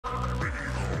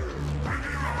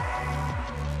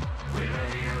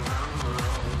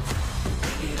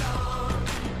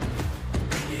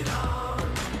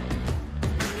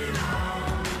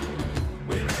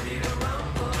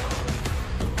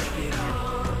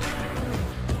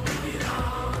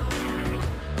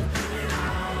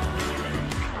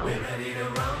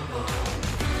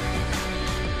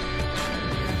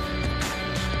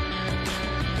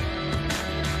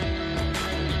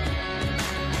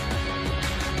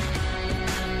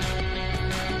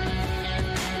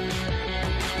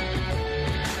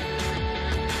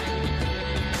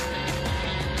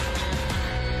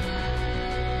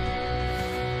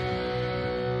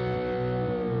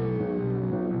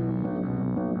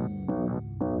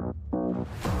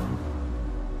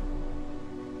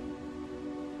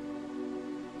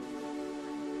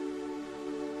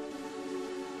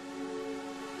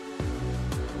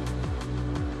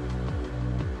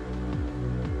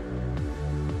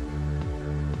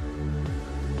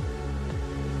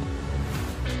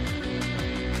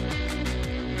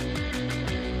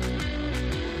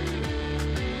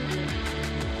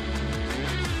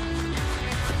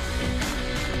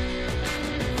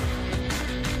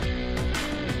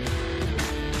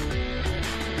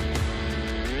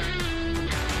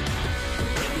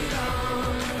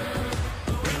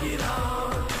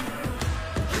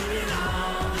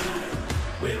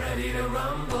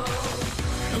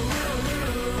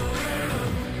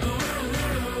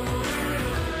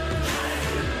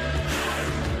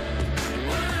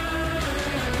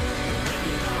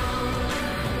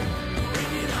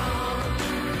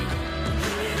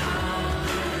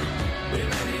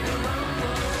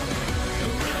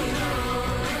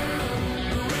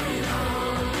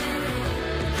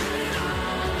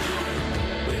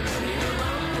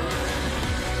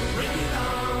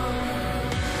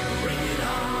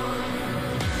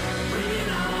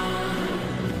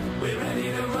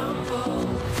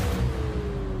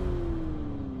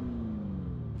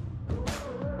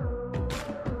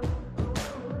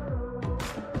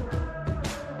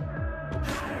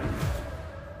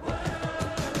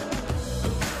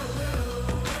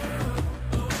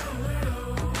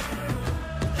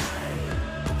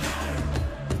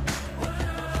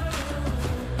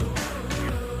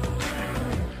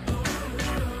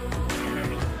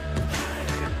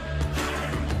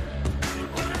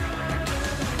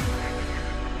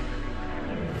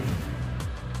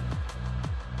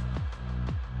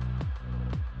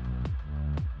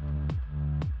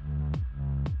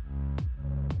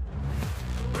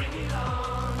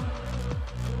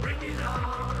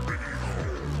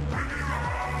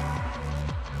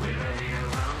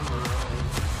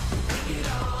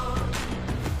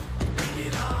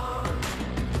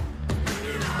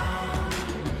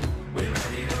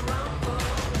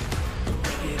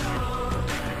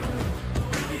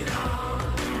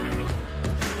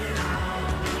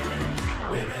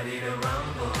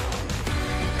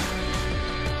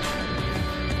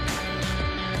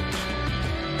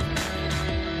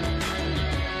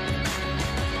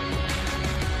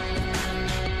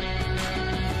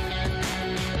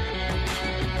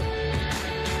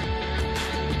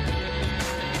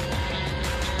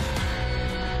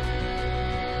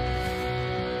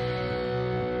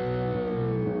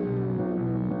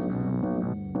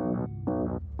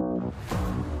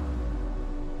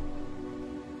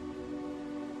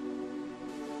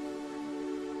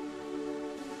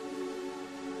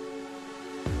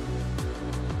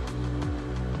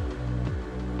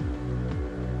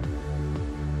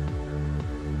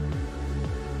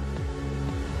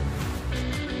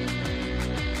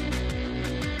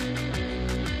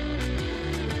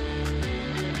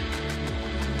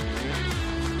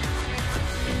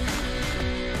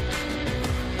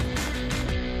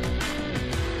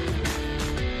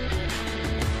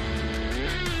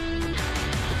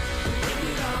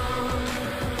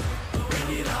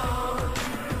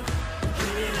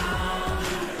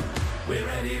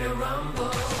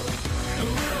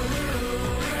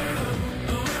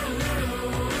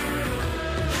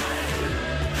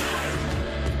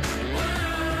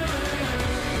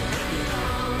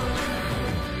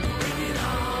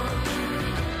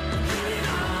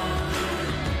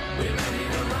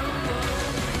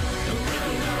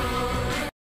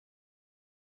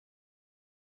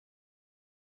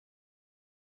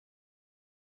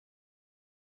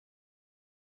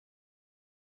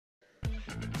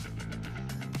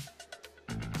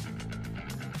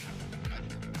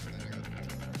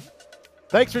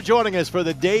Thanks for joining us for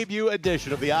the debut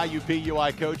edition of the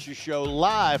IUPUI Coaches Show,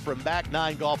 live from Back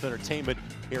 9 Golf Entertainment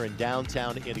here in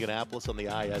downtown Indianapolis on the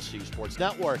ISC Sports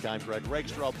Network. I'm Greg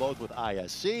Rakestraw, both with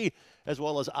ISC as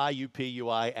well as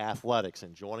IUPUI Athletics.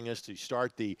 And joining us to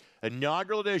start the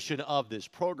inaugural edition of this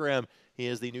program, he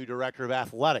is the new Director of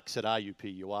Athletics at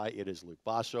IUPUI. It is Luke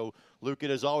Basso. Luke,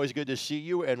 it is always good to see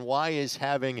you. And why is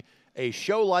having a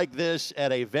show like this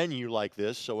at a venue like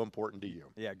this so important to you?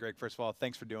 Yeah, Greg, first of all,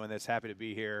 thanks for doing this. Happy to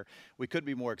be here. We couldn't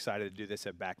be more excited to do this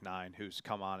at Back 9, who's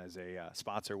come on as a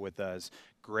sponsor with us.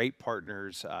 Great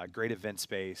partners, great event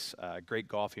space, great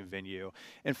golfing venue.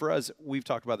 And for us, we've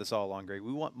talked about this all along, Greg.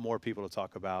 We want more people to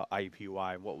talk about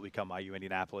IUPUI and what will become IU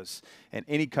Indianapolis. And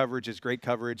any coverage is great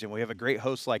coverage. And we have a great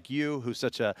host like you, who's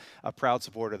such a proud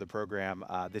supporter of the program.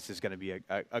 This is going to be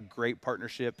a great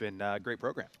partnership and a great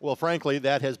program. Well, frankly,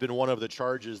 that has been one of the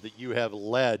charges that you have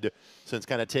led since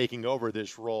kind of taking over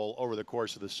this role over the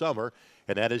course of the summer,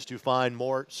 and that is to find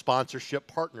more sponsorship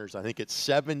partners. I think it's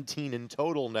 17 in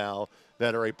total now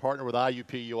that are a partner with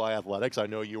IUPUI Athletics. I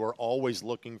know you are always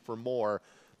looking for more,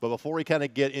 but before we kind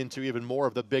of get into even more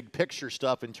of the big picture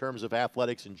stuff in terms of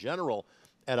athletics in general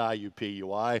at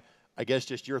IUPUI, I guess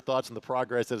just your thoughts on the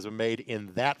progress that has been made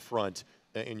in that front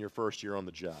in your first year on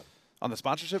the job. On the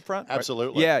sponsorship front?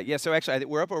 Absolutely. Yeah. So actually,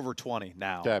 we're up over 20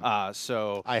 now. Okay.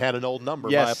 So I had an old number.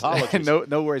 Yes. My apologies.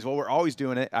 No worries. Well, we're always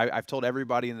doing it. I've told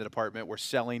everybody in the department we're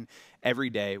selling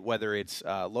every day, whether it's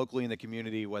locally in the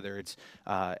community, whether it's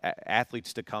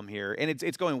athletes to come here, and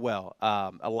it's going well.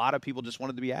 A lot of people just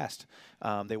wanted to be asked.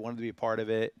 They wanted to be a part of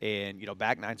it, and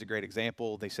Back Nine's a great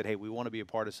example. They said, hey, we want to be a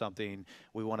part of something.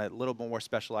 We want a little bit more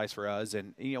specialized for us.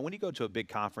 And when you go to a big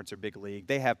conference or big league,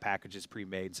 they have packages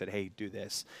pre-made and said, hey, do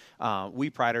this. We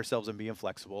pride ourselves in being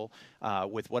flexible.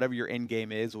 With whatever your end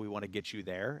game is, we want to get you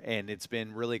there, and it's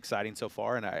been really exciting so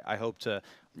far. And I hope to.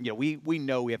 We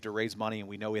know we have to raise money, and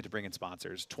we know we have to bring in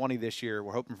sponsors. 20 this year.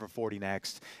 We're hoping for 40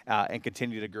 next, and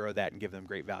continue to grow that and give them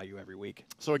great value every week.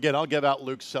 So, again, I'll give out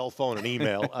Luke's cell phone and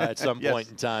email at some point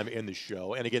in time in the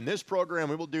show. And, again, this program,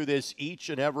 we will do this each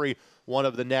and every one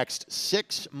of the next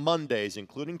 6 Mondays,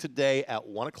 including today at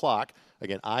 1 o'clock.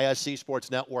 Again,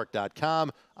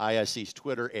 ISCSportsNetwork.com, ISC's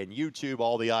Twitter and YouTube,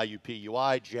 all the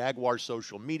IUPUI, Jaguar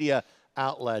social media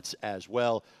outlets as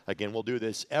well. Again, we'll do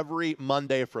this every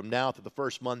Monday from now to the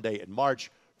first Monday in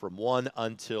March from 1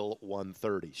 until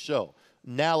 1:30. So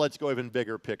now let's go even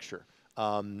bigger picture.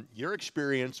 Your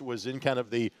experience was in kind of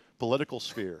the political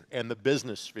sphere and the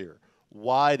business sphere.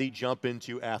 Why the jump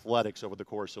into athletics over the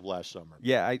course of last summer?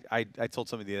 Yeah, I told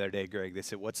somebody the other day, Greg, they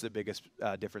said, what's the biggest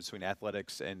difference between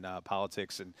athletics and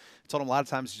politics? And I told them a lot of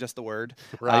times it's just the word.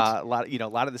 Right. A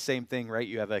lot of the same thing, right?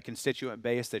 You have a constituent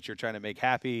base that you're trying to make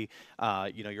happy.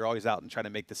 You're always out and trying to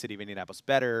make the city of Indianapolis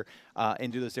better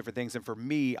and do those different things. And for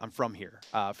me, I'm from here,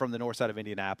 from the north side of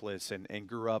Indianapolis, and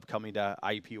grew up coming to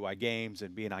IUPUI games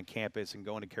and being on campus and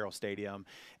going to Carroll Stadium.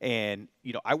 And,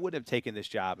 I wouldn't have taken this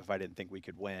job if I didn't think we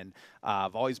could win.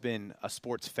 I've always been a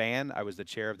sports fan. I was the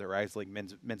chair of the Rise League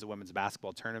men's and women's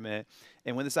basketball tournament.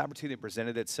 And when this opportunity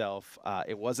presented itself,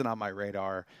 it wasn't on my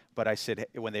radar. But I said,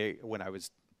 when I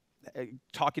was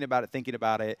talking about it, thinking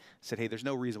about it, said, hey, there's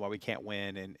no reason why we can't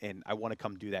win. And I want to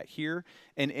come do that here.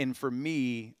 And for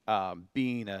me,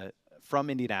 being from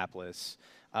Indianapolis,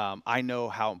 I know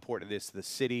how important it is to the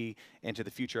city and to the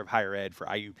future of higher ed for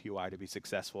IUPUI to be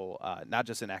successful, not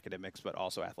just in academics, but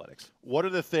also athletics. What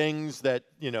are the things that,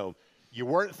 you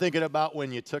weren't thinking about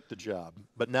when you took the job,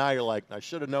 but now you're like, I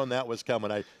should have known that was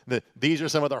coming. These are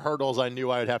some of the hurdles I knew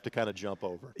I would have to kind of jump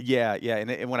over. Yeah.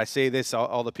 And when I say this,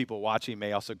 all the people watching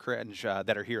may also cringe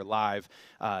that are here live.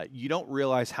 You don't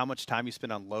realize how much time you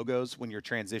spend on logos when you're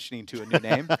transitioning to a new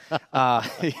name.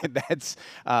 That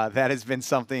has been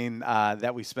something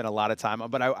that we spent a lot of time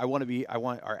on. But I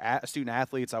want our student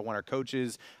athletes, I want our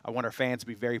coaches, I want our fans to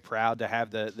be very proud to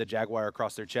have the Jaguar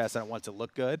across their chest, and I want it to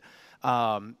look good.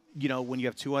 When you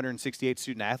have 268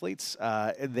 student athletes,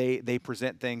 they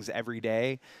present things every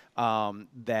day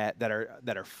that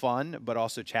are fun, but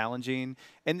also challenging.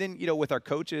 And then, with our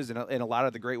coaches and a lot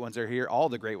of the great ones are here, all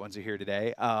the great ones are here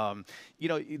today.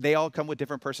 They all come with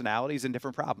different personalities and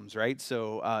different problems, right?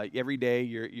 So every day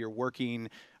you're working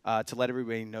to let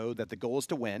everybody know that the goal is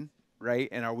to win. Right?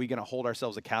 And are we going to hold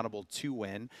ourselves accountable to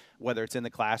win, whether it's in the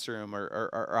classroom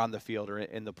or on the field or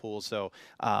in the pool? So,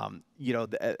 I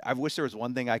wish there was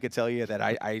one thing I could tell you that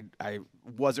I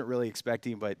wasn't really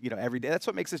expecting, but, every day, that's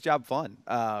what makes this job fun,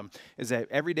 is that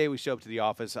every day we show up to the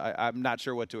office, I'm not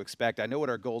sure what to expect. I know what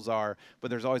our goals are,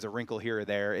 but there's always a wrinkle here or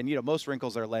there. And, most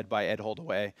wrinkles are led by Ed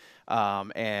Holdaway.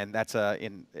 And that's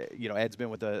Ed's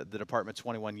been with the department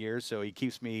 21 years, so he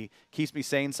keeps me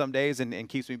sane some days and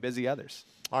keeps me busy others.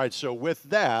 All right, so So with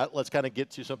that, let's kind of get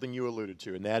to something you alluded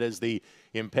to, and that is the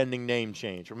impending name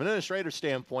change. From an administrator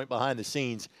standpoint, behind the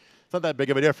scenes, it's not that big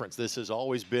of a difference. This has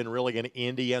always been really an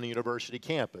Indiana University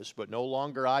campus, but no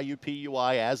longer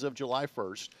IUPUI as of July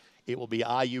 1st. It will be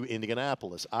IU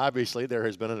Indianapolis. Obviously, there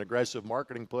has been an aggressive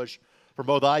marketing push for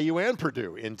both IU and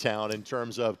Purdue in town in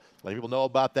terms of letting people know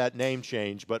about that name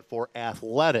change. But for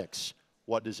athletics,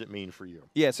 what does it mean for you?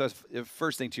 Yeah, so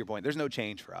first thing to your point, there's no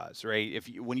change for us, right?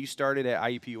 When you started at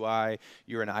IUPUI,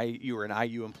 you were an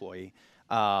IU employee.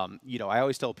 I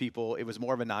always tell people it was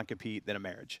more of a non-compete than a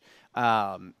marriage.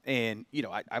 I've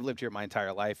lived here my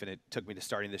entire life, and it took me to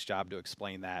starting this job to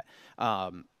explain that.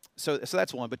 So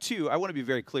that's one. But two, I want to be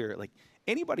very clear. Like,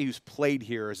 anybody who's played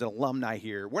here as an alumni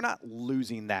here, we're not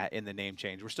losing that in the name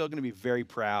change. We're still going to be very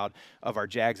proud of our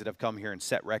Jags that have come here and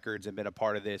set records and been a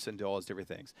part of this and do all those different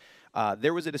things.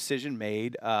 There was a decision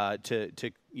made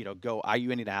to go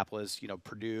IU Indianapolis,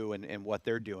 Purdue and what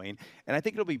they're doing, and I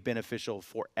think it'll be beneficial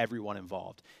for everyone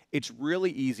involved. It's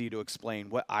really easy to explain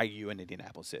what IU and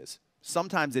Indianapolis is.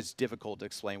 Sometimes it's difficult to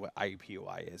explain what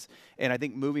IUPUI is. And I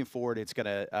think moving forward, it's going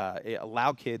to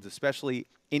allow kids, especially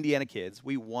Indiana kids,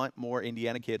 we want more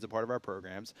Indiana kids a part of our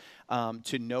programs,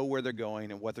 to know where they're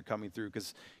going and what they're coming through.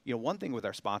 Because, one thing with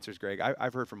our sponsors, Greg,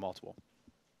 I've heard from multiple.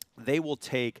 They will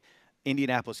take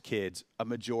Indianapolis kids a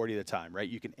majority of the time, right?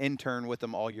 You can intern with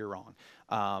them all year long.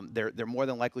 They're more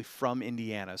than likely from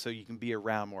Indiana, so you can be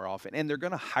around more often. And they're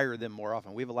going to hire them more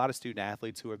often. We have a lot of student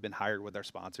athletes who have been hired with our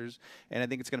sponsors, and I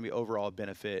think it's going to be overall a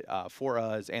benefit for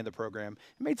us and the program.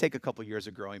 It may take a couple years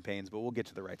of growing pains, but we'll get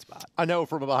to the right spot. I know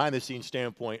from a behind-the-scenes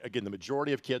standpoint, again, the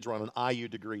majority of kids are on an IU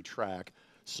degree track.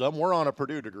 Some were on a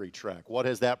Purdue degree track. What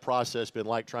has that process been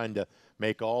like trying to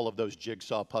make all of those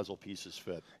jigsaw puzzle pieces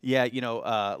fit? Yeah,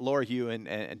 Laura Hugh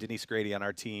and Denise Grady on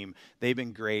our team, they've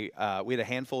been great. We had a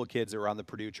handful of kids that were on the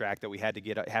Purdue track that we have to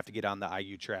get on the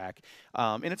IU track.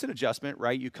 And it's an adjustment,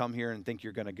 right? You come here and think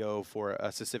you're going to go for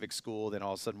a specific school, then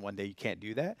all of a sudden one day you can't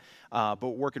do that. But we're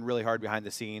working really hard behind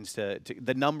the scenes to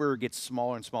the number gets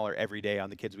smaller and smaller every day on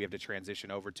the kids we have to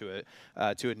transition over to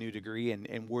a new degree,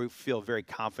 and we feel very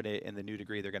confident in the new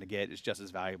degree they're going to get is just as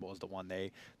valuable as the one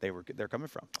they're coming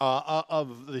from.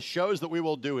 Of the shows that we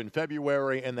will do in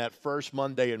February and that first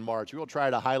Monday in March, we will try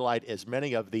to highlight as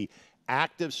many of the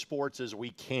active sports as we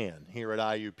can here at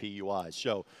IUPUI.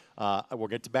 So we'll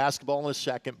get to basketball in a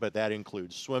second, but that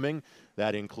includes swimming,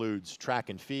 that includes track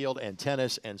and field, and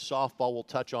tennis and softball. We'll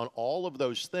touch on all of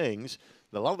those things.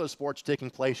 A lot of those sports taking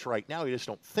place right now, you just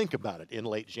don't think about it in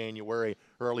late January,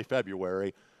 early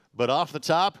February. But off the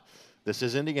top, this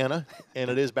is Indiana, and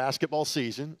it is basketball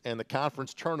season, and the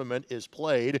conference tournament is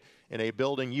played in a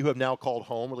building you have now called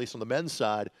home, at least on the men's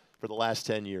side, for the last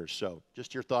 10 years. So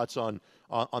just your thoughts on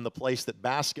the place that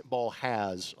basketball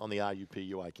has on the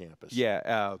IUPUI campus.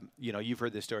 Yeah, you've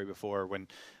heard this story before. When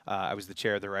I was the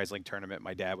chair of the Rise Link tournament,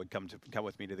 my dad would come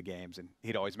with me to the games, and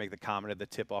he'd always make the comment at the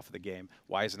tip-off of the game,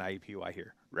 why isn't IUPUI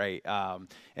here, right?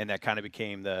 And that kind of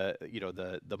became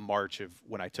the march of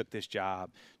when I took this job,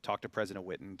 talked to President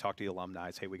Witten, talked to the alumni,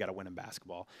 hey, we got to win in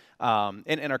basketball.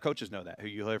 And our coaches know that, who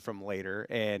you'll hear from later.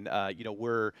 And,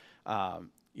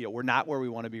 we're not where we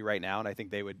want to be right now, and I think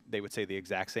they would say the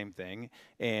exact same thing.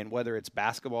 And whether it's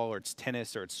basketball or it's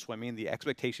tennis or it's swimming, the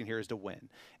expectation here is to win.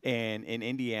 And in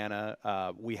Indiana,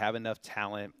 we have enough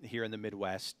talent here in the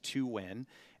Midwest to win.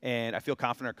 And I feel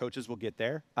confident our coaches will get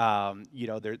there.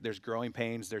 There's growing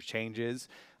pains, there's changes,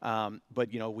 but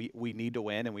we need to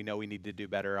win, and we know we need to do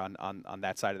better on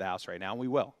that side of the house right now, and we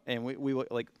will. And we will,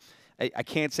 like, I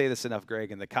can't say this enough,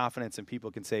 Greg, and the confidence, and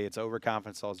people can say it's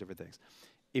overconfidence, all those different things.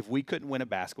 If we couldn't win at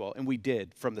basketball, and we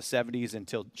did from the 70s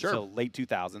until late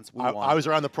 2000s, we won. I was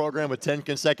around the program with 10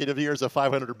 consecutive years of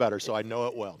 500 or better, so I know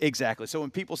it well. Exactly. So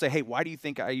when people say, hey, why do you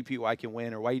think IUPUI can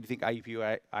win, or why do you think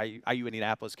IU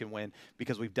Indianapolis can win?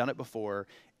 Because we've done it before,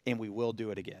 and we will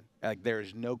do it again. Like, there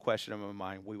is no question in my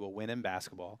mind we will win in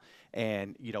basketball.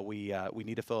 And, we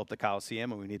need to fill up the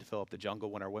Coliseum, and we need to fill up the Jungle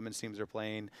when our women's teams are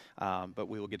playing, but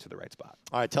we will get to the right spot.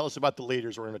 All right, tell us about the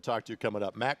leaders we're going to talk to coming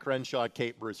up. Matt Crenshaw,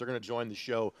 Kate Bruce, they're going to join the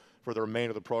show for the remainder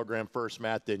of the program. First,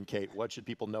 Matt, then Kate. What should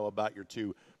people know about your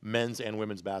two men's and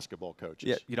women's basketball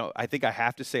coaches? Yeah, I think I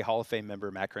have to say Hall of Fame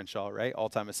member Matt Crenshaw, right?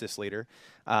 All-time assist leader.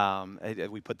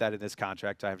 We put that in this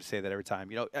contract. I have to say that every time.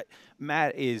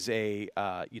 Matt is a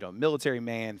military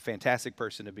man, fantastic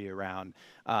person to be around.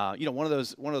 One of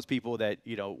those people that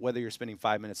whether you're spending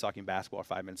 5 minutes talking basketball or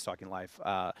 5 minutes talking life,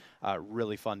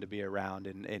 really fun to be around,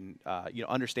 and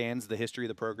understands the history of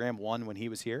the program. One, when he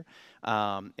was here,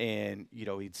 and we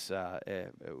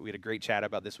had a great chat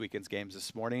about this weekend's games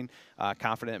this morning.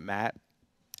 Confident Matt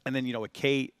And then, with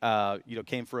Kate,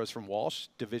 came for us from Walsh,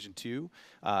 Division II,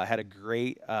 had a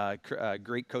great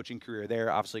coaching career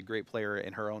there. Obviously, a great player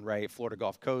in her own right. Florida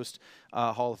Gulf Coast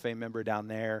Hall of Fame member down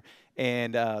there,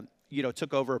 and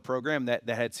took over a program that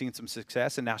had seen some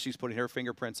success, and now she's putting her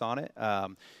fingerprints on it.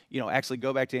 Actually,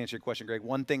 go back to answer your question, Greg.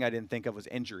 One thing I didn't think of was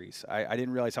injuries. I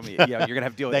didn't realize how many. You're gonna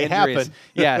have to deal with injuries. Happen.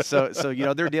 Yeah, so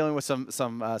they're dealing with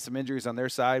some injuries on their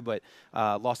side, but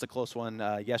lost a close one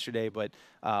yesterday. But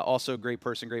also a great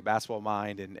person, great basketball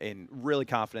mind, and really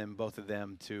confident in both of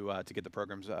them to get the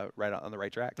programs right on the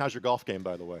right track. How's your golf game,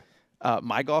 by the way?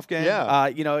 My golf game, yeah.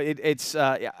 It's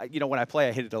when I play,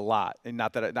 I hit it a lot, and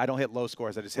not that I don't hit low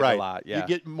scores. I just hit right. a lot. Yeah, you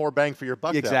get more bang for your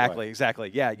buck. Exactly.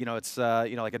 Yeah, it's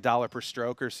like $1 per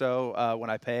stroke or so when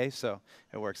I pay, so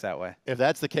it works that way. If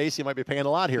that's the case, you might be paying a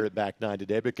lot here at Back 9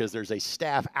 today, because there's a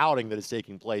staff outing that is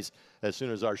taking place as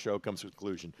soon as our show comes to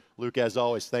conclusion. Luke, as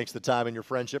always, thanks for the time and your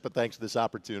friendship, and thanks for this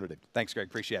opportunity. Thanks, Greg.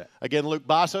 Appreciate it. Again, Luke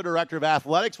Basso, Director of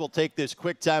Athletics. We'll take this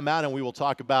quick time out, and we will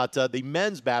talk about the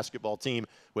men's basketball team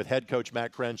with head coach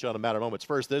Matt Crenshaw in a matter of moments.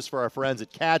 First, this for our friends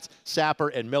at Katz, Sapper,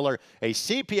 and Miller, a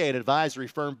CPA and advisory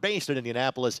firm based in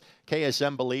Indianapolis.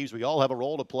 KSM believes we all have a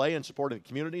role to play in supporting the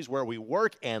communities where we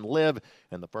work and live,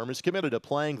 and the firm is committed to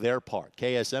playing their part.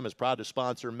 KSM is proud to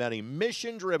sponsor many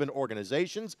mission-driven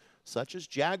organizations, such as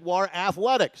Jaguar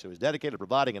Athletics, who is dedicated to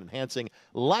providing and enhancing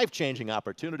life-changing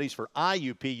opportunities for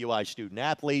IUPUI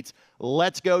student-athletes.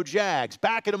 Let's go Jags.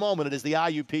 Back in a moment. It is the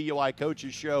IUPUI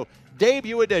Coaches Show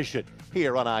debut edition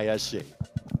here on ISC.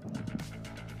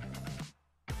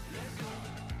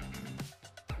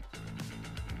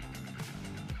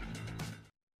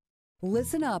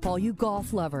 Listen up, all you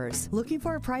golf lovers. Looking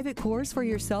for a private course for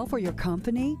yourself or your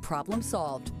company? Problem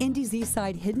solved. Indy's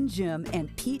Eastside Hidden Gym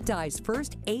and Pete Dye's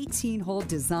first 18-hole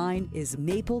design is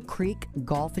Maple Creek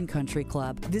Golf and Country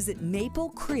Club. Visit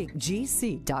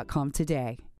maplecreekgc.com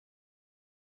today.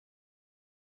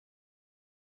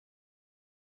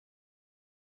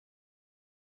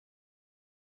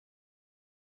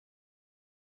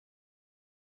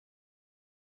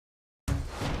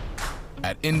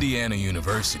 At Indiana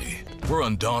University, we're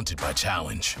undaunted by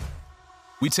challenge.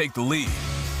 We take the lead.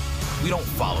 We don't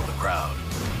follow the crowd.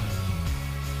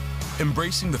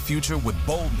 Embracing the future with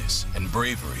boldness and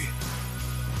bravery.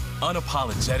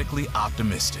 Unapologetically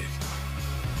optimistic.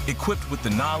 Equipped with the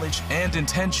knowledge and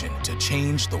intention to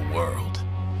change the world.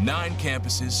 9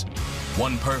 campuses,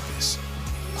 1 purpose.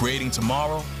 Creating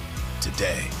tomorrow,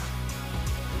 today.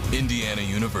 Indiana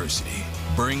University.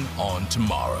 Bring on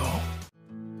tomorrow.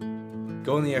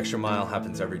 Going the extra mile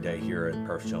happens every day here at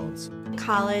Perf Jones.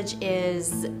 College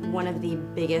is one of the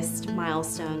biggest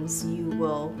milestones you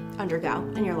will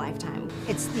undergo in your lifetime.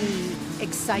 It's the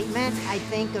excitement, I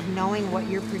think, of knowing what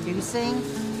you're producing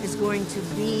is going to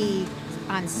be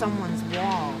on someone's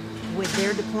wall with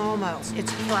their diploma.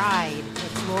 It's pride,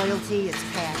 it's loyalty, it's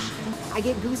passion. I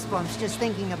get goosebumps just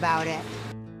thinking about it.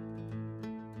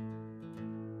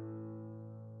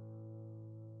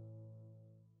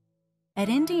 At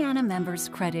Indiana Members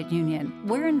Credit Union,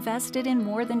 we're invested in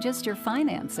more than just your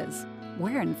finances.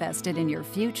 We're invested in your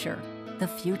future, the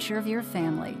future of your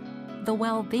family, the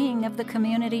well-being of the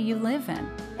community you live in,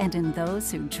 and in those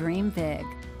who dream big.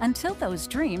 Until those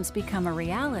dreams become a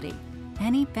reality,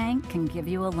 any bank can give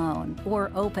you a loan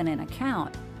or open an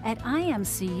account. At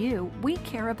IMCU, we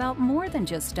care about more than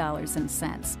just dollars and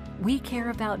cents. We care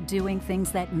about doing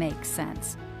things that make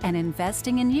sense. And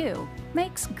investing in you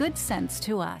makes good sense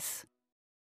to us.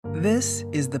 This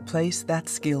is the place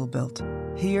that's skill built.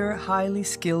 Here, highly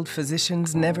skilled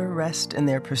physicians never rest in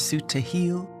their pursuit to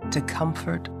heal, to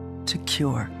comfort, to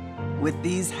cure. With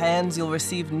these hands, you'll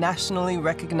receive nationally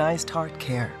recognized heart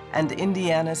care and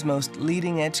Indiana's most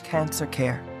leading-edge cancer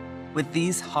care. With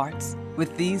these hearts,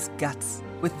 with these guts,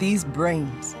 with these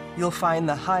brains, you'll find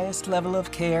the highest level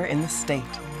of care in the state.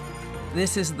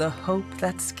 This is the hope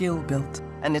that's skill built,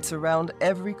 and it's around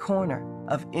every corner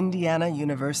of Indiana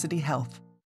University Health.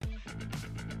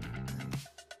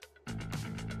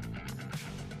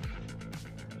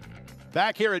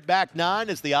 Back here at Back 9,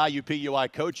 it's the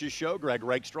IUPUI Coaches Show. Greg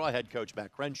Rakestraw, head coach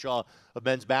Matt Crenshaw of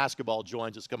men's basketball,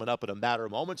 joins us coming up in a matter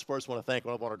of moments. First, I want to thank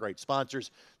one of our great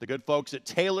sponsors, the good folks at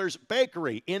Taylor's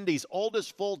Bakery, Indy's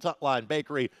oldest full-line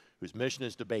bakery, whose mission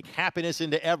is to bake happiness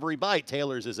into every bite.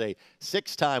 Taylor's is a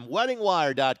 6-time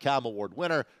WeddingWire.com award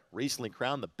winner, recently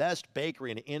crowned the best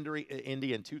bakery in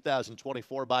Indy in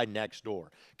 2024 by Nextdoor.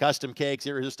 Custom cakes,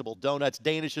 irresistible donuts,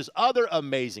 danishes, other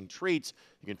amazing treats.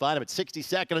 You can find them at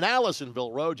 62nd and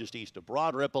Allisonville Road, just east of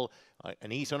Broad Ripple,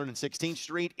 on East 116th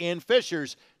Street in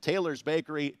Fishers. Taylor's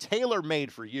Bakery,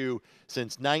 tailor-made for you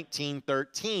since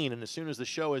 1913. And as soon as the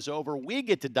show is over, we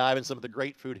get to dive in some of the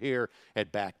great food here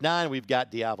at Back 9. We've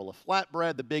got Diavola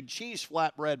flatbread, the big cheese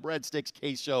flatbread, breadsticks,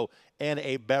 queso, and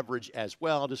a beverage as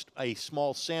well. Just a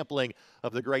small sampling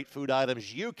of the great food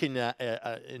items you can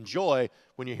enjoy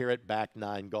when you're here at Back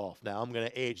 9 Golf. Now, I'm going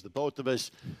to age the both of us.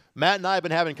 Matt and I have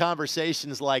been having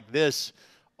conversations like this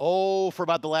for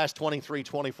about the last 23,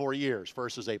 24 years.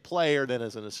 First as a player, then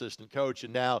as an assistant coach,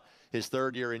 and now his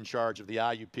third year in charge of the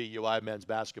IUPUI men's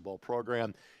basketball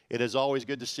program. It is always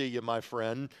good to see you, my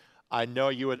friend. I know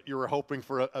you were hoping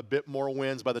for a bit more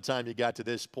wins by the time you got to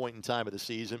this point in time of the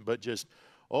season, but just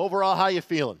overall, how you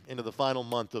feeling into the final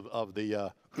month of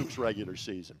the Hoops regular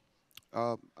season?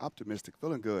 Optimistic,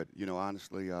 feeling good. You know,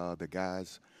 honestly, the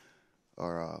guys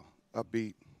are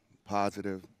upbeat,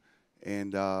 positive,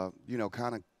 and, you know,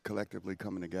 kind of collectively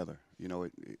coming together. You know,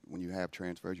 when you have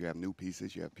transfers, you have new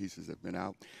pieces, you have pieces that have been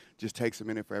out. Just takes a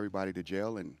minute for everybody to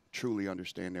gel and truly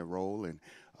understand their role and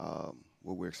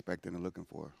what we're expecting and looking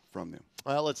for from them.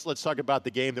 Well, let's talk about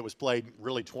the game that was played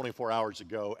really 24 hours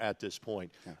ago at this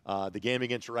point. Yeah. The game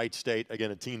against Wright State, again,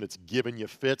 a team that's given you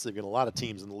fits. They've given a lot of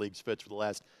teams in the league's fits for the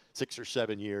last 6 or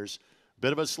 7 years.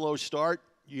 Bit of a slow start.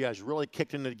 You guys really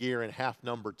kicked into gear in half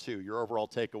number 2. Your overall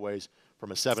takeaways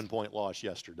from a 7-point loss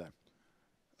yesterday?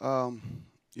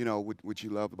 You know, what you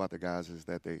love about the guys is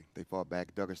that they fought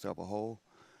back, dug themselves a hole.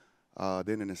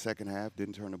 Then in the second half,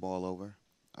 didn't turn the ball over.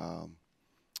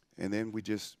 And then we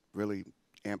just really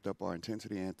amped up our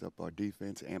intensity, amped up our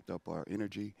defense, amped up our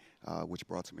energy, which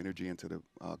brought some energy into the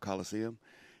Coliseum.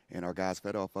 And our guys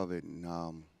fed off of it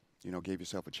and, you know, gave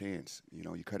yourself a chance. You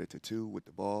know, you cut it to 2 with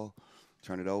the ball,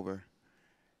 turn it over.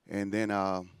 And then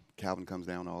Calvin comes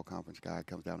down, all-conference guy,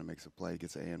 comes down and makes a play,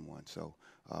 gets an and one. So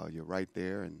you're right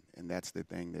there, and that's the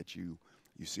thing that you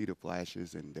see the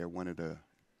flashes, and they're one of the,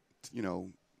 you know,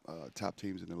 top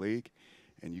teams in the league,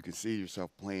 and you can see yourself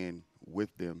playing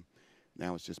with them.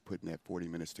 Now it's just putting that 40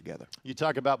 minutes together. You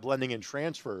talk about blending in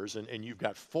transfers, and you've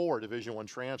got 4 Division I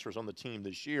transfers on the team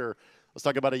this year. Let's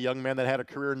talk about a young man that had a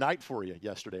career night for you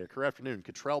yesterday, a career afternoon.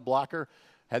 Cottrell Blocker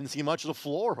hadn't seen much of the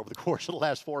floor over the course of the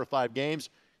last 4 or 5 games.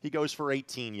 He goes for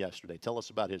 18 yesterday. Tell us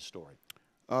about his story.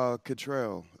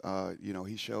 Cottrell, you know,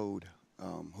 he showed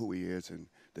who he is and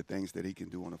the things that he can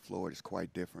do on the floor. It's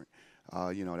quite different.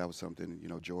 You know, that was something, you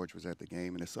know, George was at the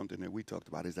game, and it's something that we talked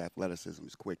about, his athleticism,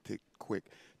 his quick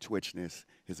twitchness,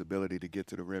 his ability to get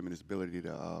to the rim, and his ability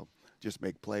to just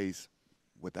make plays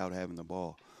without having the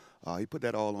ball. He put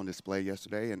that all on display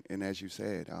yesterday, and as you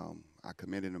said, I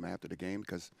commended him after the game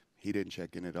because he didn't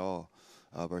check in at all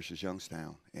versus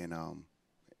Youngstown. And,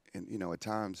 you know, at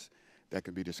times that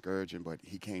can be discouraging, but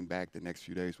he came back the next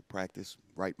few days with practice,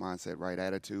 right mindset, right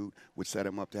attitude, which set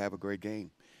him up to have a great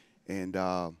game. And,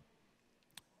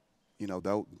 you know,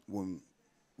 though, when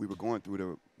we were going through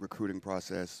the recruiting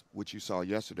process, what you saw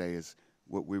yesterday is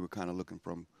what we were kind of looking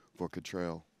for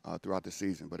Cottrell throughout the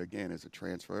season. But, again, as a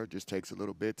transfer, it just takes a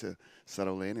little bit to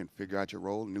settle in and figure out your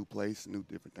role, new place, new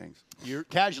different things. You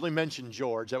casually mentioned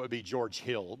George. That would be George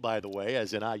Hill, by the way,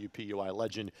 as an IUPUI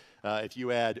legend. If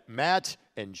you add Matt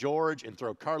and George and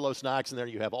throw Carlos Knox in there,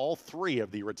 you have all 3 of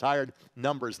the retired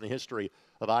numbers in the history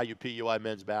of IUPUI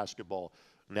men's basketball.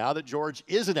 Now that George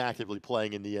isn't actively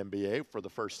playing in the NBA for the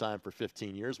first time for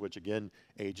 15 years, which, again,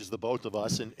 ages the both of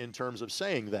us in terms of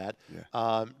saying that,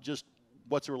 just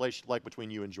what's the relationship like between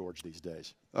you and George these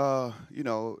days? You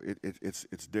know,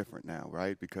 it's different now,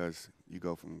 right? Because you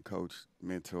go from coach,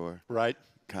 mentor, right,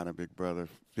 kind of big brother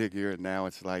figure, and now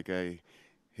it's like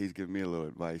he's giving me a little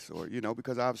advice, or, you know,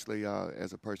 because obviously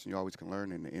as a person you always can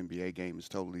learn, and the NBA game is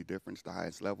totally different. It's the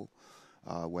highest level,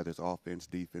 whether it's offense,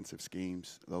 defensive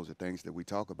schemes. Those are things that we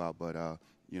talk about. But,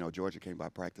 you know, Georgia came by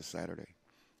practice Saturday.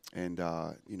 And,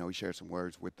 you know, he shared some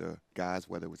words with the guys,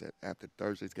 whether it was after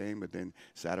Thursday's game, but then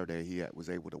Saturday he was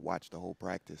able to watch the whole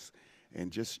practice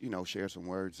and just, you know, share some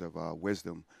words of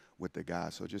wisdom with the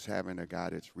guys. So just having a guy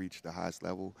that's reached the highest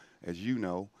level, as you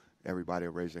know, everybody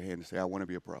will raise their hand and say, I want to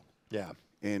be a pro. Yeah.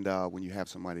 And when you have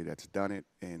somebody that's done it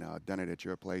and done it at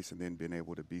your place and then been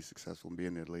able to be successful and be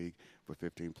in the league for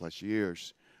 15-plus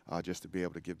years, just to be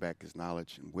able to give back his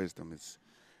knowledge and wisdom, it's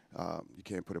you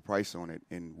can't put a price on it.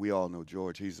 And we all know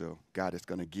George. He's a guy that's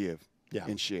going to give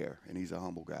and share, and he's a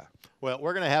humble guy. Well,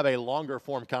 we're going to have a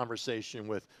longer-form conversation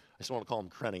with, I just want to call him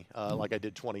Crenny, like I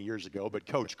did 20 years ago, but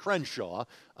Coach Crenshaw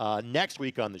next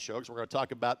week on the show, because we're going to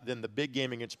talk about then the big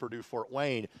game against Purdue-Fort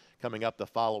Wayne coming up the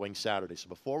following Saturday. So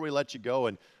before we let you go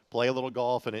and play a little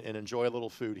golf and enjoy a little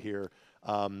food here,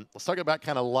 let's talk about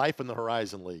kind of life in the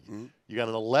Horizon League. You got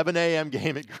an 11 a.m.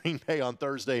 game at Green Bay on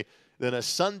Thursday, then a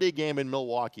Sunday game in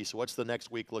Milwaukee. So what's the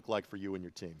next week look like for you and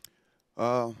your team?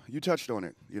 You touched on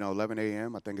it. 11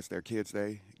 a.m. I think it's their Kids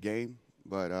Day game.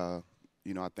 But, I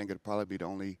think it'll probably be the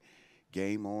only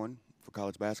game on for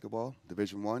college basketball,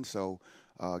 Division I. So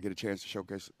get a chance to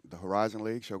showcase the Horizon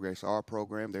League, showcase our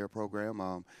program, their program.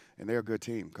 And they're a good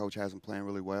team. Coach has them playing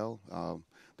really well.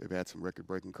 They've had some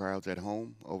record-breaking crowds at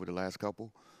home over the last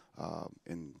couple.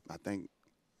 And I think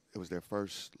it was their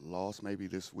first loss maybe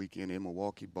this weekend in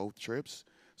Milwaukee, both trips.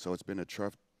 So it's been a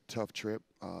tough trip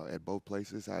at both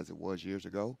places as it was years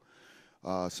ago.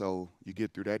 So you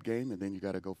get through that game, and then you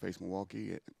got to go face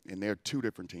Milwaukee. And they're two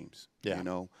different teams. Yeah.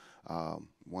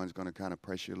 One's going to kind of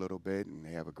press you a little bit, and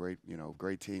they have a great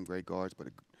team, great guards, but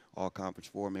all-conference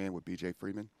four-man with B.J.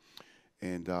 Freeman.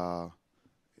 And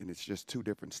it's just two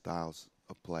different styles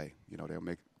of play.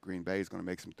 Green Bay is going to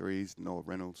make some threes. Noah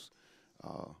Reynolds,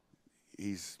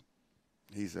 he's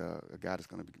a guy that's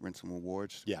going to win some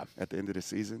awards at the end of the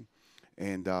season,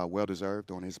 and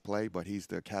well-deserved on his play, but he's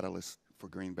the catalyst for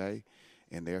Green Bay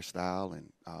and their style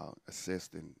and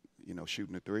assist and,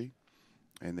 shooting the three.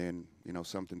 And then,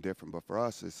 something different. But for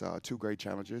us, it's two great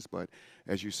challenges. But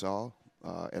as you saw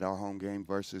at our home game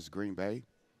versus Green Bay,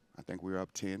 I think we were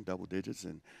up 10, double digits,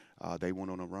 and they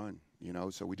went on a run,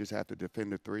 So we just have to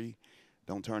defend the three,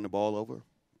 don't turn the ball over,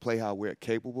 play how we're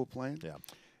capable of playing. Yeah.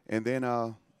 And then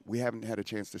we haven't had a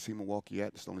chance to see Milwaukee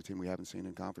yet. It's the only team we haven't seen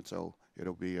in conference, so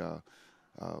it'll be a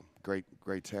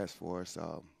great test for us.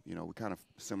 We're kind of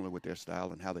similar with their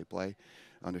style and how they play,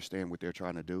 understand what they're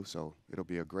trying to do. So it'll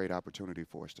be a great opportunity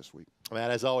for us this week.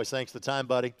 Man, as always, thanks for the time,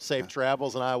 buddy. Safe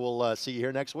travels, and I will see you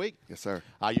here next week. Yes, sir.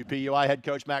 IUPUI head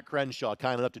coach Matt Crenshaw,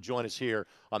 kind enough to join us here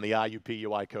on the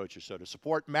IUPUI Coaches Show. To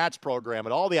support Matt's program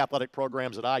and all the athletic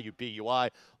programs at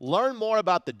IUPUI, learn more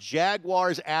about the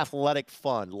Jaguars Athletic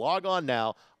Fund. Log on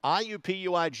now,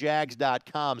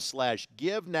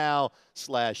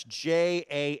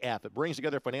 IUPUIJags.com/GiveNow/JAF. It brings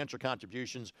together financial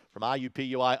contributions from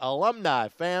IUPUI alumni,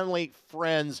 family,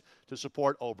 friends to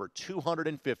support over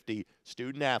 250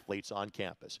 student athletes on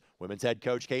campus. Women's head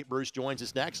coach Kate Bruce joins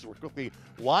us next. We're quickly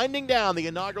winding down the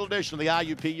inaugural edition of the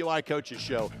IUPUI Coaches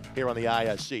Show here on the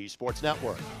ISC Sports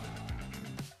Network.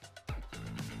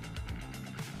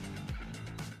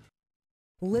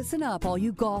 Listen up, all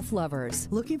you golf lovers.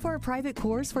 Looking for a private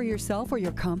course for yourself or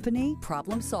your company?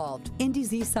 Problem solved.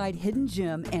 Indy's Eastside Hidden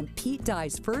Gym and Pete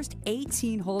Dye's first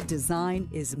 18-hole design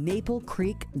is Maple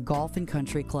Creek Golf and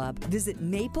Country Club. Visit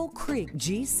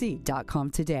maplecreekgc.com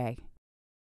today.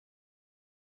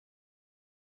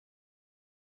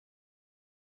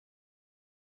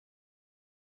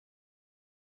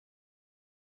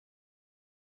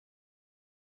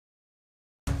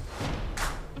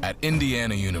 At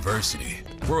Indiana University,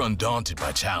 we're undaunted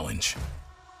by challenge.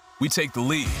 We take the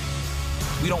lead.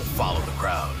 We don't follow the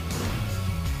crowd.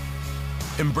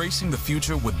 Embracing the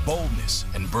future with boldness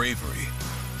and bravery.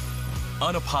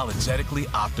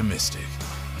 Unapologetically optimistic.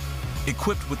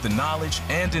 Equipped with the knowledge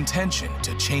and intention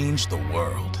to change the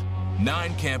world.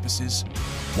 9 campuses,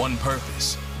 1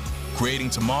 purpose.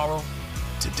 Creating tomorrow,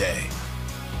 today.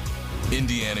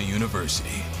 Indiana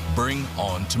University. Bring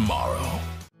on tomorrow.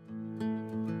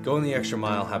 Going the extra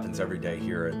mile happens every day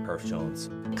here at Perf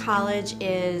Jones. College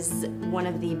is one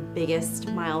of the biggest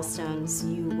milestones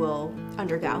you will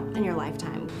undergo in your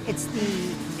lifetime. It's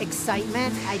the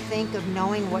excitement, I think, of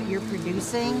knowing what you're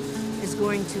producing is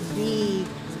going to be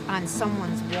on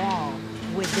someone's wall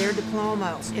with their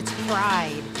diploma. It's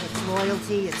pride, it's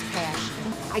loyalty, it's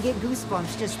passion. I get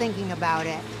goosebumps just thinking about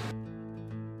it.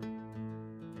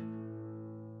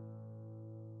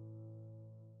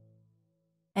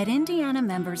 At Indiana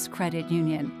Members Credit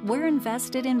Union, we're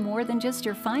invested in more than just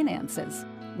your finances.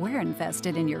 We're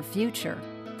invested in your future,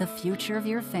 the future of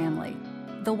your family,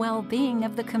 the well-being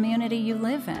of the community you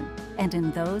live in, and in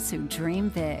those who dream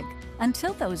big.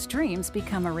 Until those dreams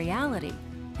become a reality,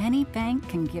 any bank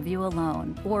can give you a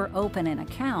loan or open an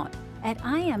account. At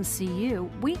IMCU,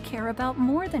 we care about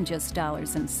more than just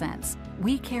dollars and cents.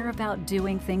 We care about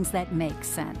doing things that make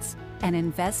sense. And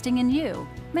investing in you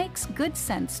makes good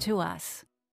sense to us.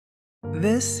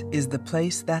 This is the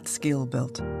place that's skill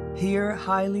built. Here,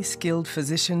 highly skilled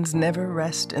physicians never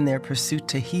rest in their pursuit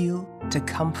to heal, to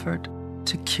comfort,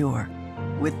 to cure.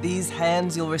 With these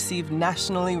hands, you'll receive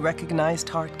nationally recognized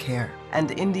heart care and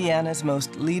Indiana's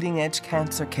most leading-edge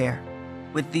cancer care.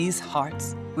 With these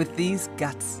hearts, with these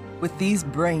guts, with these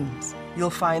brains,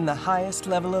 you'll find the highest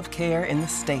level of care in the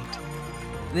state.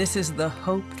 This is the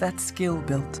hope that's skill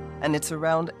built, and it's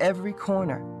around every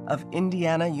corner of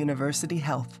Indiana University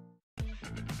Health.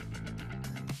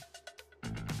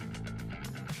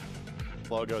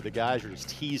 Fogo, the guys are just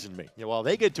teasing me. You know, while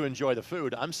they get to enjoy the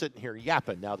food, I'm sitting here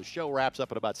yapping. Now, the show wraps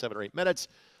up in about 7 or 8 minutes.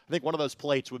 I think one of those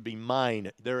plates would be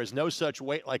mine. There is no such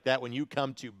wait like that when you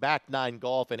come to Back Nine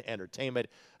Golf and Entertainment.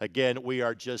 Again, we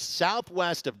are just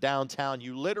southwest of downtown.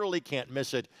 You literally can't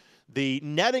miss it. The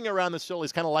netting around the facility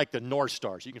is kind of like the North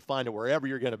Star, so you can find it wherever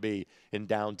you're going to be in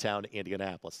downtown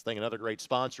Indianapolis. I think another great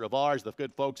sponsor of ours, the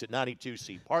good folks at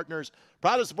 92C Partners.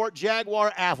 Proud to support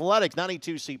Jaguar Athletics.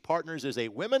 92C Partners is a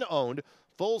women-owned,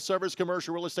 full-service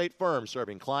commercial real estate firm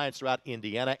serving clients throughout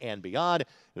Indiana and beyond.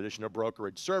 In addition to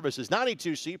brokerage services,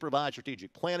 92C provides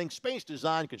strategic planning, space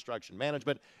design, construction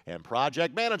management, and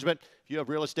project management. If you have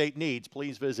real estate needs,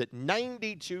 please visit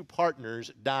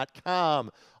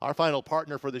 92partners.com. Our final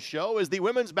partner for the show is the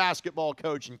women's basketball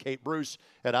coach and Kate Bruce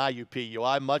at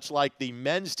IUPUI. Much like the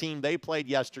men's team they played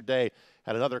yesterday,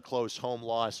 had another close home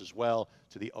loss as well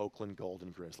to the Oakland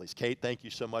Golden Grizzlies. Kate, thank you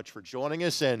so much for joining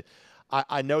us. And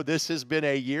I know this has been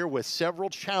a year with several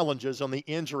challenges on the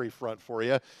injury front for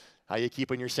you. How are you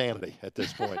keeping your sanity at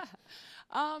this point?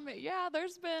 Yeah,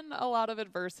 there's been a lot of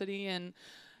adversity, and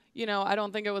you know, I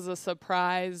don't think it was a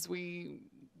surprise. We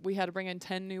had to bring in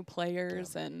 10 new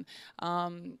players, and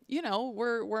you know,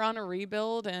 we're on a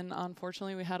rebuild, and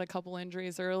unfortunately, we had a couple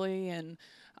injuries early, and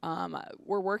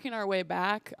we're working our way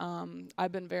back.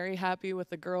 I've been very happy with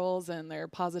the girls and their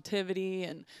positivity,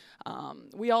 and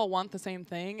we all want the same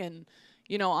thing. And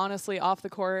you know, honestly, off the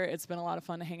court, it's been a lot of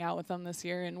fun to hang out with them this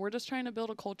year, and we're just trying to build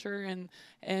a culture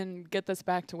and get this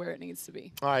back to where it needs to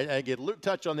be. All right, again, Luke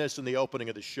touched on this in the opening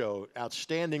of the show.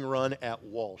 Outstanding run at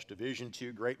Walsh, Division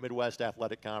II, Great Midwest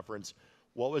Athletic Conference.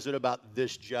 What was it about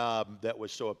this job that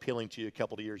was so appealing to you a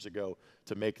couple of years ago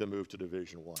to make the move to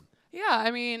Division I? Yeah,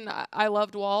 I mean, I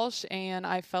loved Walsh, and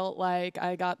I felt like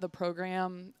I got the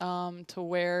program to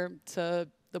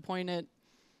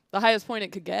the highest point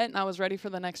it could get, and I was ready for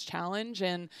the next challenge.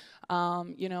 And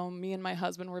you know, me and my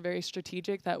husband were very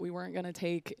strategic that we weren't going to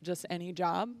take just any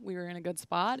job. We were in a good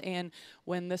spot, and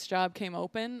when this job came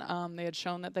open, they had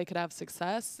shown that they could have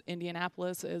success.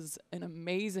 Indianapolis is an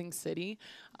amazing city.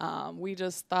 We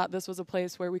just thought this was a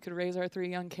place where we could raise our 3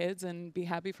 young kids and be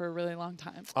happy for a really long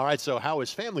time. All right, so how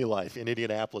is family life in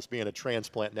Indianapolis being a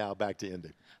transplant now back to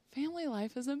Indy? Family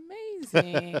life is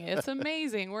amazing. It's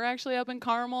amazing. We're actually up in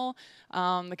Carmel.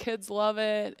 The kids love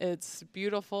it. It's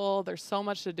beautiful. There's so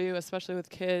much to do, especially with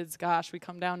kids. Gosh, we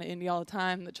come down to Indy all the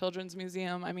time, the Children's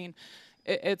Museum. I mean,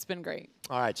 it's been great.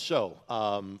 All right, so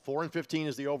 4-15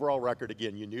 is the overall record.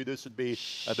 Again, you knew this would be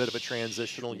a bit of a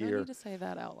transitional year. You don't need to say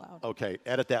that out loud. Okay,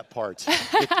 edit that part.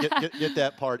 get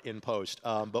that part in post.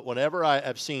 But whenever I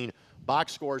have seen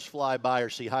box scores fly by or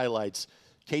see highlights,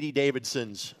 Katie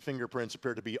Davidson's fingerprints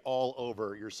appear to be all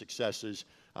over your successes.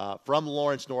 From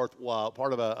Lawrence North,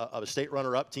 part of a state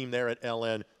runner-up team there at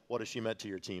LN. What has she meant to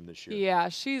your team this year? Yeah,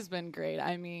 she's been great.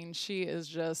 I mean, she is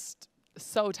just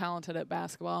so talented at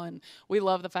basketball, and we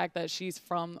love the fact that she's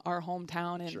from our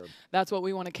hometown, and that's what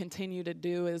we want to continue to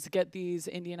do, is get these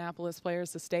Indianapolis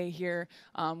players to stay here.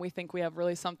 We think we have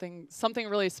really something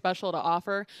really special to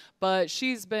offer, but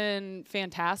she's been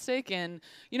fantastic. And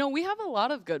you know, we have a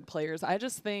lot of good players. I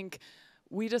just think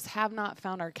we just have not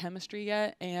found our chemistry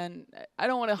yet, and I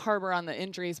don't want to harbor on the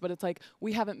injuries, but it's like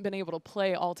we haven't been able to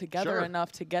play all together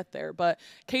enough to get there. But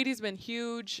Katie's been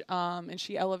huge, and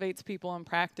she elevates people in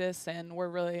practice, and we're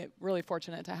really, really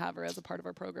fortunate to have her as a part of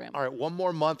our program. All right, one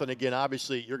more month, and again,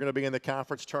 obviously, you're going to be in the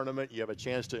conference tournament. You have a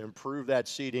chance to improve that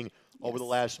seeding over the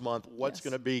last month. What's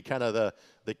going to be kind of the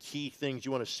key things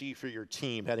you want to see for your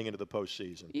team heading into the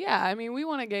postseason? Yeah, I mean, we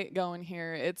want to get going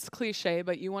here. It's cliche,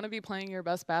 but you want to be playing your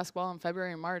best basketball in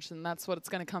February and March, and that's what it's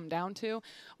going to come down to.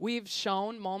 We've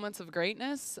shown moments of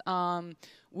greatness.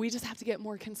 We just have to get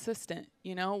more consistent.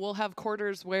 You know, we'll have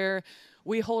quarters where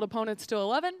we hold opponents to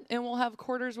 11, and we'll have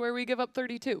quarters where we give up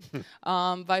 32.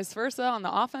 Vice versa, on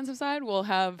the offensive side, we'll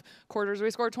have quarters where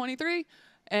we score 23,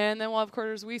 and then we'll have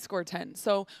quarters we score 10.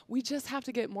 So we just have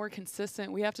to get more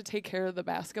consistent. We have to take care of the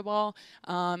basketball.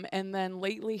 And then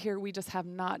lately here, we just have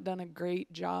not done a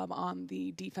great job on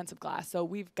the defensive glass. So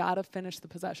we've got to finish the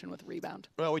possession with rebound.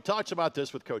 Well, we talked about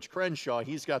this with Coach Crenshaw.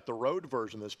 He's got the road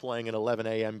version that's playing an 11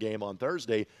 a.m. game on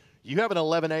Thursday. You have an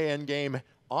 11 a.m. game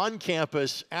on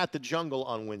campus at the Jungle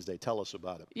on Wednesday. Tell us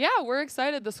about it. Yeah, we're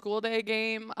excited. The school day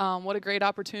game, what a great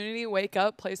opportunity. Wake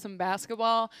up, play some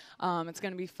basketball. It's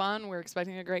going to be fun. We're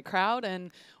expecting a great crowd,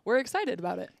 and we're excited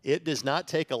about it. It does not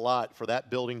take a lot for that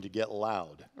building to get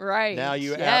loud. Right. Now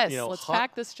you have, let's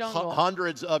pack this Jungle.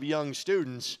 Hundreds of young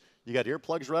students. You got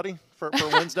earplugs ready for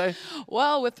Wednesday?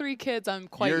 Well, with 3 kids, I'm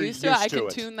quite You're used to it. I used to can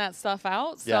it. tune that stuff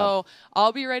out, so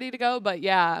I'll be ready to go. But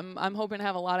yeah, I'm hoping to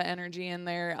have a lot of energy in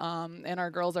there, and our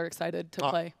girls are excited to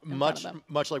play. Much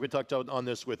like we talked on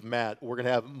this with Matt, we're going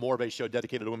to have more of a show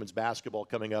dedicated to women's basketball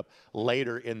coming up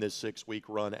later in this 6-week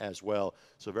run as well.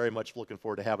 So very much looking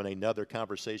forward to having another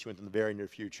conversation with them in the very near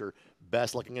future.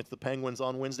 Best looking against the Penguins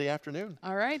on Wednesday afternoon.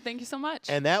 All right, thank you so much.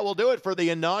 And that will do it for the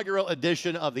inaugural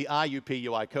edition of the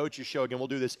IUPUI Coaches Show. Again, we'll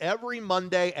do this every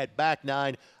Monday at Back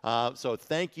 9. So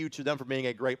thank you to them for being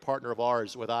a great partner of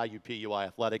ours with IUPUI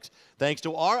Athletics. Thanks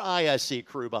to our ISC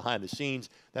crew behind the scenes,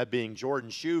 that being Jordan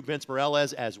Shue, Vince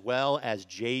Morales, as well as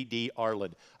J.D.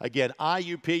 Arland. Again,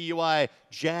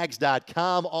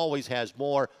 IUPUIJags.com always has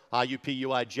more.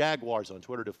 IUPUI Jaguars on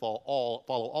Twitter to follow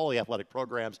all the athletic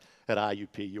programs at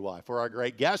IUPUI. For our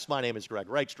great guests, my name is Greg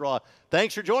Rakestraw.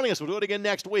 Thanks for joining us. We'll do it again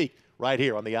next week right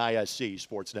here on the ISC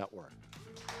Sports Network.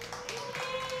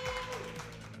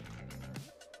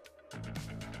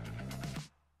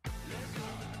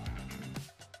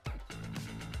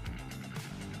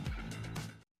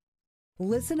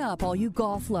 Listen up, all you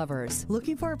golf lovers.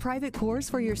 Looking for a private course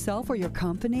for yourself or your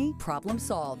company? Problem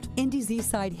solved. Indy's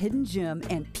Eastside Hidden Gym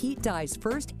and Pete Dye's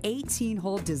first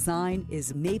 18-hole design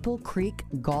is Maple Creek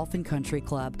Golf and Country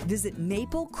Club. Visit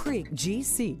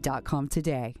maplecreekgc.com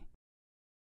today.